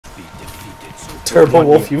Turbo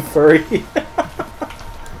Wolf, you furry.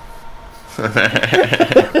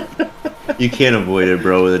 You can't avoid it,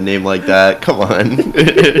 bro, with a name like that. Come on.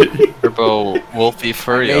 Turbo Wolfie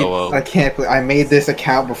Furry. I can't believe I made this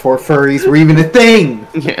account before furries were even a thing.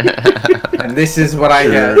 And this is what I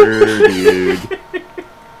get. Dude.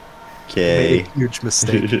 Okay. Huge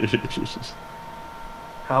mistake.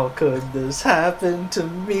 How could this happen to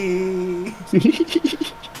me?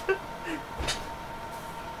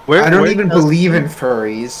 I don't even believe in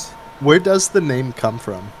furries. Where does the name come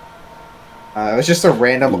from? It was just a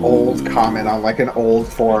random old comment on like an old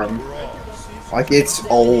forum. Like it's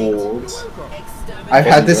old. I've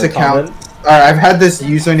had this account. I've had this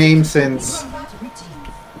username since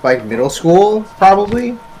like middle school,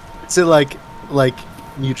 probably. Is it like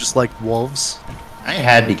you just like wolves? I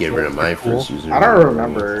had to get rid of my first username. I don't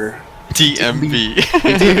remember.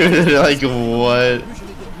 DMV. Dude, like what?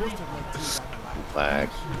 Black.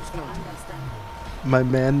 My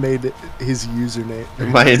man made his username.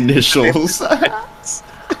 My initials.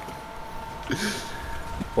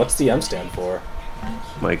 What's the M stand for?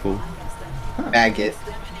 Michael. Maggot.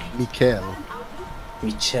 Mikhail.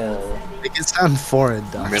 Michelle. Make it sound foreign,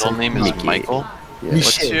 Doc. Middle name is Michael. Yeah.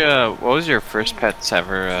 What's your what was your first pet's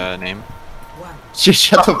ever name?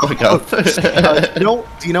 Shut the fuck up.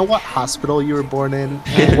 Do you know what hospital you were born in?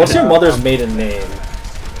 What's your mother's maiden name?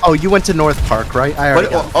 Oh, you went to North Park, right? I already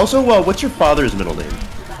got it. Also, what's your father's middle name?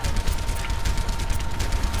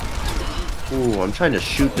 Ooh, I'm trying to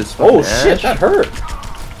shoot this fucking Oh shit, Ash. that hurt.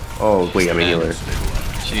 Oh, wait, I'm a healer.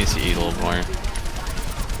 She needs to eat a little more.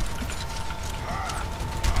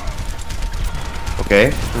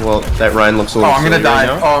 Okay, well, that Ryan looks a little I'm gonna silly die.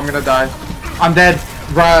 right now. Oh, I'm gonna die. I'm dead.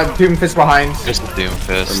 Doomfist behind. Just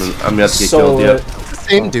Doomfist. I'm gonna have to get So killed, yeah.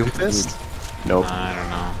 Same Doomfist. Nope. I don't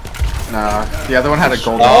know. Nah, the other one had a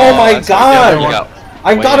gold. Oh my that's god! what-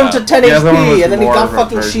 I got him to 10 The other one was HP and then he more got of a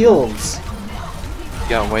fucking version. shields. He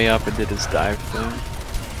got way up and did his dive thing.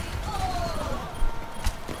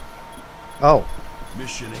 Oh.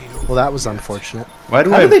 Well, that was unfortunate. Why do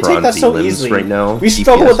How I did have they take that bronze so limbs easily? right now? We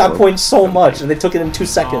struggled with that DPS point so much and they took it in 2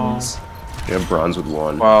 seconds. I have bronze with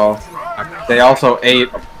 1. Well, they also ate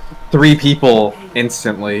 3 people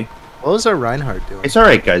instantly. What was our Reinhardt doing? It's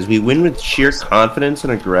alright, guys. We win with sheer confidence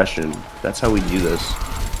and aggression. That's how we do this.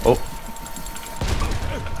 Oh.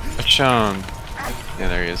 Sean. Yeah,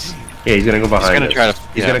 there he is. Yeah, he's gonna go behind gonna us. try to-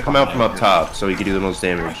 He's yeah. gonna come out from up top, so he can do the most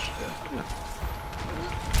damage.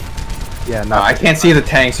 Yeah, no. I can't see the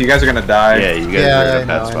tank, so you guys are gonna die. Yeah, you guys are in a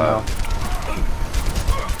bad spot.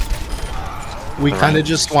 We kind of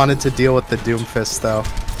just wanted to deal with the Doomfist, though.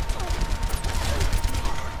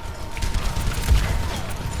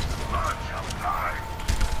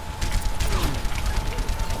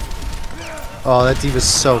 Oh, that D.Va's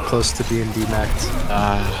so close to being demacked.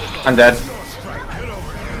 I'm dead.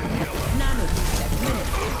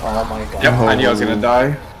 Oh my god. Yep, I knew I was gonna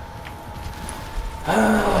die.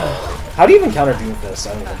 How do you even counter Doomfist?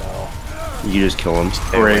 I don't even know. You just kill him.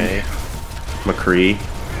 Great. McCree.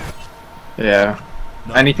 Yeah.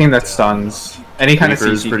 Anything that stuns. Any kind of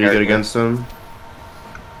Reaper's CC pretty character. good against him.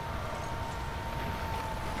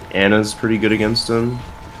 Anna's pretty good against him.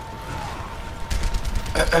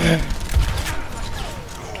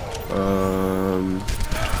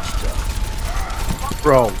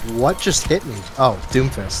 Bro, what just hit me? Oh,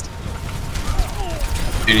 Doomfist.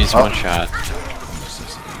 Dude, he's one shot.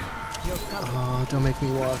 Oh, don't make me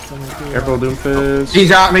walk. Don't make me walk. Careful, Doomfist. He's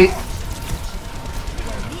got me!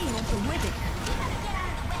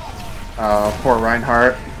 Poor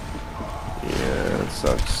Reinhardt. Yeah, it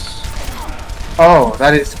sucks. Oh,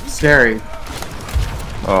 that is scary.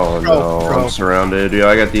 Oh no, bro. I'm surrounded. Yeah,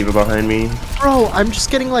 I got D.Va behind me. Bro, I'm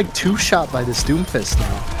just getting like 2-shot by this Doomfist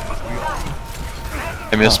now.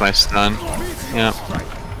 I missed my stun. Yeah.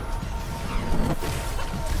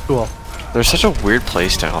 Cool. There's such a weird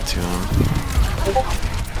playstyle to him.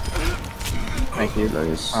 Thank you.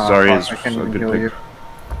 Nice. Sorry, fuck, it's I a can good heal pick. you.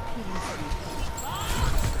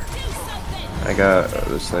 I got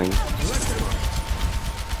this thing.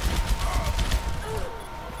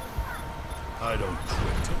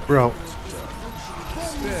 Bro.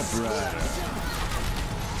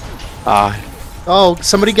 Oh,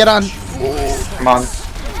 somebody get on. Come on.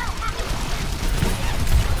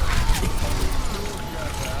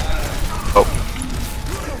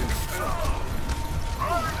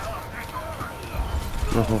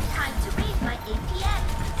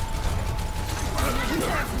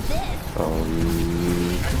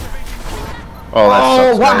 Oh, that Oh,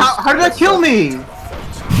 sucks, what? guys. How did that kill me?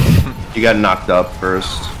 You got knocked up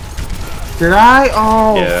first. Did I?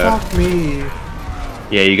 Oh, Yeah. fuck me.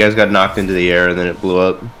 Yeah, you guys got knocked into the air and then it blew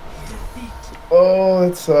up. Oh,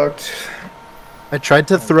 that sucked. I tried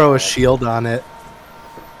to throw a shield on it,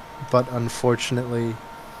 but unfortunately...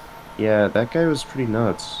 Yeah, that guy was pretty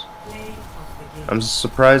nuts. I'm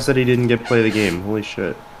surprised that he didn't get play of the game. Holy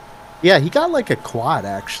shit. Yeah, he got like a quad,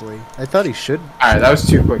 actually. I thought he should. Alright, that was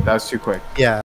too quick. That was too quick. Yeah.